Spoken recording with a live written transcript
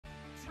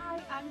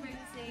I'm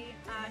Rosie,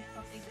 I'm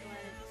from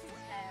England.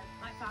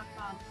 I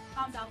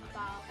found out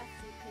about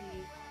FCP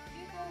on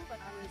Google when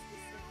I was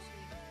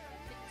researching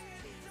fitness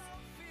retreats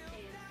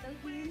in the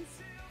Philippines.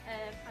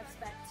 I've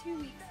spent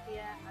 2 weeks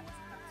here and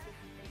it's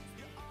absolutely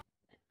amazing.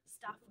 The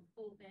staff have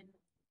all been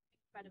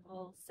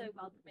incredible, so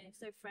welcoming,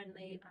 so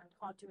friendly, and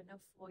can't do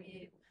enough for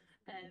you.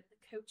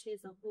 The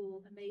coaches are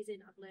all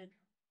amazing. I've learned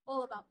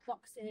all about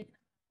boxing,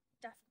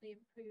 definitely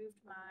improved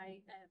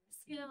my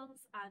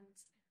skills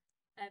and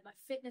my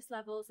fitness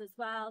levels as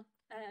well.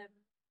 And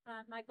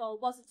my goal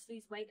wasn't to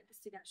lose weight, it was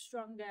to get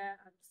stronger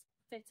and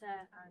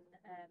fitter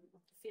and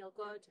feel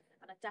good.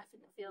 And I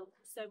definitely feel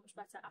so much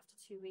better after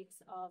 2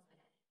 weeks of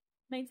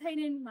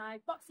maintaining my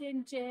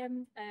boxing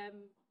gym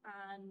and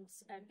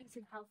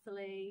eating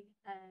healthily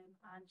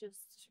and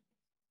just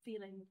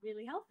feeling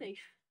really healthy.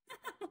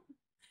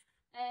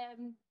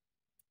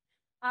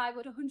 I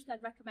would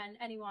 100% recommend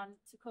anyone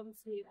to come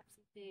to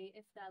FCP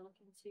if they're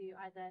looking to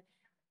either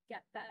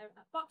get better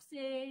at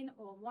boxing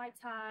or Muay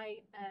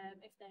Thai,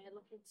 if they're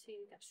looking to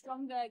get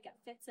stronger, get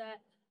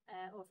fitter,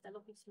 or if they're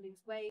looking to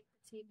lose weight.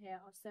 The team here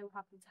are so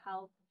happy to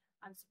help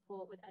and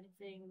support with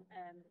anything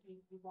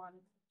you want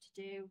to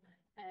do.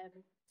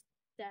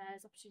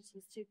 There's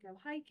opportunities to go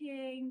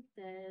hiking,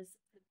 there's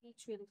a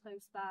beach really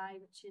close by,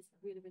 which is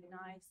really, really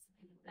nice.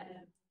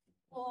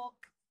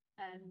 Walk,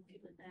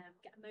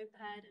 get a moped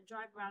and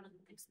drive around and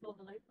explore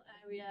the local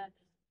area,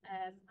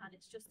 and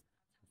it's just a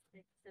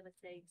fantastic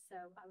facility. So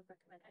I would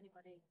recommend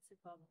anybody to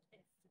come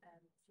if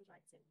you'd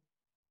like to.